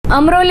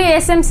અમરોલી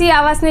એસ.એમ.સ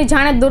આવાસની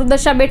જાણે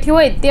દુર્દશા બેઠી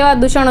હોય તેવા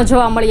દૂષણો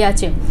જોવા મળ્યા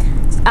છે।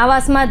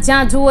 આવાસમાં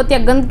જ્યાં જુઓ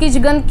ત્યાં ગંદકી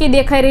જ ગંદકી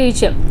દેખાઈ રહી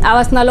છે।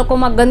 આવાસના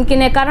લોકોમાં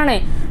ગંદકીને કારણે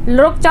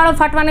રોગચાળો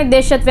ફાટવાની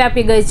દહેશત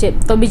વ્યાપી ગઈ છે,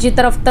 તો બીજી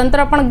તરફ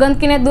તંત્ર પણ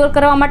ગંદકીને દૂર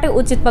કરવા માટે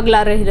ઉચિત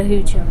પગલાં લઈ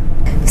રહ્યું છે।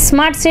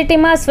 સ્માર્ટ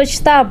સિટીમાં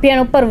સ્વચ્છતા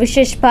અભિયાન ઉપર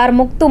વિશેષ ભાર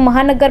મૂકતું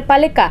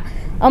મહાનગરપાલિકા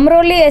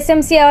અમરોલી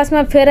એસ.એમ.સ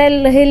આવાસમાં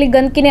ફેલાઈ રહેલી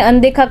ગંદકીને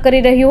અનદેખા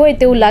કરી રહ્યું હોય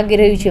તેવું લાગી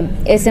રહ્યું છે।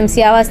 એસ.એમ.સ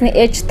આવાસની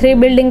H3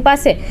 બિલ્ડિંગ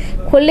પાસે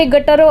ખુલ્લી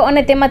ગટરો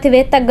અને તેમાંથી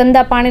વહેતા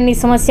ગંદા પાણીની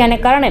સમસ્યાને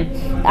કારણે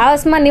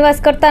આવાસમાં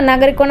નિવાસ કરતા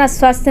નાગરિકોના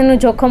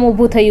સ્વાસ્થ્યનું જોખમ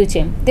ઊભું થયું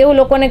છે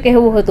તેવું લોકોને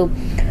કહેવું હતું।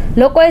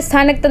 લોકોએ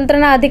સ્થાનિક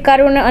તંત્રના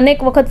અધિકારીઓને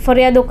અનેક વખત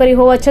ફરિયાદો કરી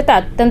હોવા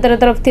છતાં તંત્ર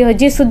તરફથી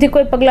હજી સુધી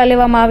કોઈ પગલાં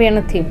લેવામાં આવ્યા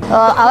નથી।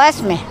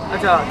 आवास में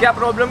अच्छा, क्या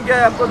प्रॉब्लम क्या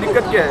है आपको,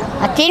 दिक्कत क्या है?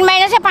 3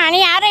 महीने से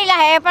पानी आ रहा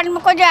है पर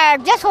कुछ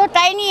एडजस्ट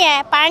होता ही नहीं है।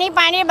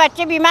 पानी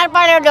बच्चे बीमार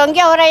पड़ रहे,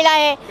 डेंगू हो रहा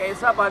है।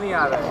 कैसा पानी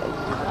आ रहा है?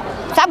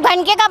 सब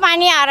घंटे का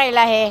पानी आ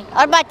रहा है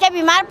और बच्चे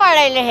बीमार पड़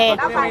रहे हैं।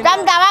 तो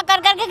हम दवा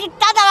करके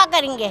कितना दवा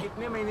करेंगे?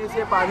 कितने महीने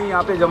से पानी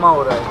यहाँ पे जमा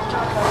हो रहा है?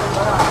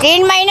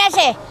 3 महीने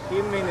से।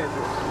 3 महीने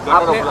से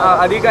आपने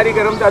अधिकारी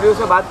कर्मचारियों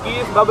से बात की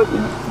इस बाबत?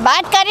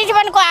 बात करी थी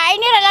पर कोई आ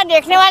ही नहीं रहा।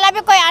 देखने वाला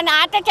भी कोई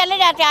आते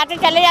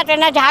चले जाते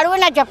ना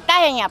झाड़ू ना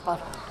झपटा है यहाँ पर।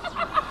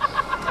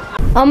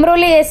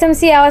 અમરોલી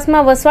એસ.એમ.સ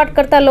આવાસમાં વસવાટ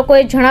કરતા લોકોએ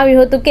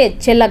જણાવ્યું હતું કે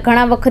છેલ્લા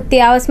ઘણા વખતથી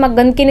આવાસમાં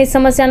ગંદકીની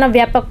સમસ્યાનો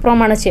વ્યાપક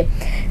પ્રમાણ છે।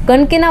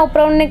 ગંદકીના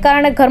ઉપદ્રવને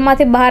કારણે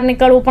ઘરમાંથી બહાર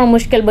નીકળવું પણ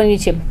મુશ્કેલ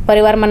બન્યું છે।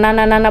 પરિવારમાં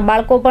નાના નાના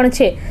બાળકો પણ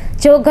છે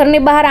જેઓ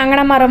ઘરની બહાર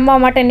આંગણામાં રમવા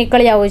માટે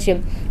નીકળ્યા હોય છે,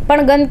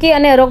 પણ ગંદકી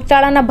અને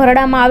રોગચાળાના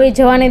ભરડામાં આવી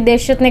જવાની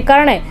દહેશતને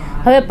કારણે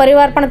હવે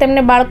પરિવાર પણ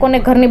તેમને બાળકોને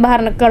ઘરની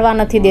બહાર નીકળવા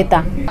નથી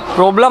દેતા।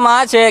 પ્રોબ્લેમ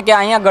આ છે કે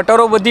અહીંયા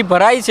ગટરો બધી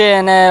ભરાઈ છે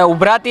અને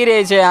ઉભરાતી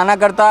રહે છે,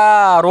 આના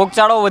કરતાં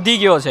રોગચાળો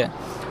વધી ગયો છે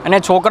અને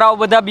છોકરાઓ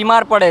બધા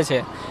બીમાર પડે છે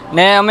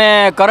ને અમે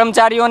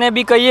કર્મચારીઓને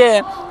બી કહીએ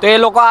તો એ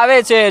લોકો આવે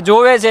છે,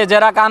 જોવે છે,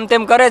 જરા કામ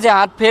તેમ કરે છે,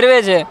 હાથ ફેરવે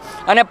છે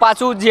અને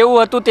પાછું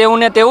જેવું હતું તેવું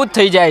ને તેવું જ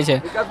થઈ જાય છે।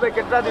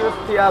 કેટલા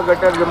દિવસથી આ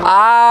ગટર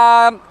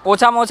આ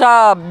ઓછામાં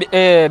ઓછા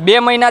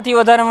 2 મહિનાથી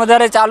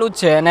વધારે ચાલુ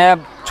જ છે અને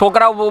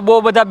છોકરાઓ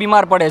બહુ બધા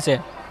બીમાર પડે છે।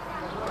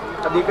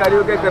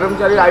 અધિકારીઓ કે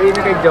કર્મચારીઓ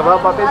આવીને કંઈક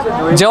જવાબ આપે છે?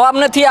 જવાબ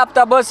નથી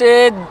આપતા, બસ એ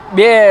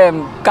બે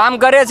કામ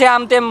કરે છે,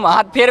 આમ તેમ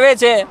હાથ ફેરવે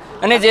છે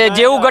અને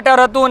જેવું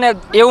ગટર હતું ને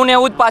એવું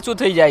જ પાછું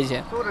થઈ જાય છે।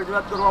 શું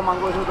રજૂઆત કરવા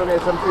માંગો છો તમે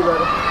એસ.એમ.સ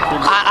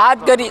દ્વારા? આ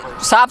જ કરી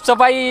સાફ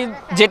સફાઈ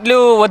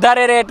જેટલું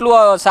વધારે રહે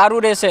એટલું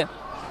સારું રહેશે।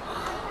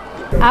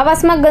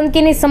 આવાસમાં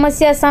ગંદકીની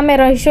સમસ્યા સામે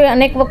રહીશોએ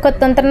અનેક વખત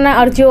તંત્રના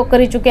અરજીઓ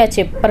કરી ચૂક્યા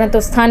છે, પરંતુ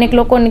સ્થાનિક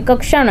લોકોની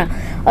કક્ષાના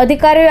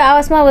અધિકારીઓએ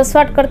આવાસમાં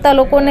વસવાટ કરતા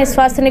લોકોને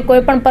સ્વાસ્થ્યની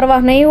કોઈ પણ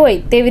પરવાહ નહીં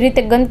હોય તેવી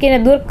રીતે ગંદકીને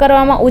દૂર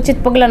કરવામાં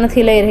ઉચિત પગલાં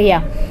નથી લઈ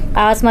રહ્યા।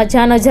 આવાસમાં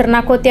જ્યાં નજર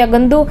નાખો ત્યાં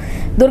ગંદુ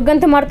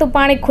દુર્ગંધ મારતું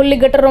પાણી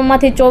ખુલ્લી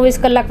ગટરોમાંથી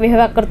 24 કલાક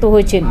વહેવા કરતું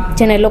હોય છે,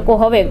 જેને લોકો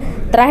હવે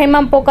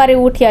ત્રાહિમામ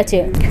પોકારી ઉઠ્યા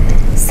છે।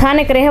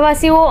 સ્થાનિક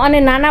રહેવાસીઓ અને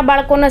નાના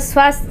બાળકોના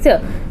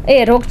સ્વાસ્થ્ય એ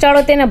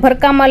રોગચાળો તેને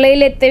ભરકામાં લઈ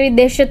લે તેવી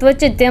દહેશત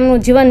વચ્ચે તેમનું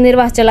જીવન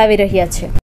નિર્વાહ ચલાવી રહ્યા છે।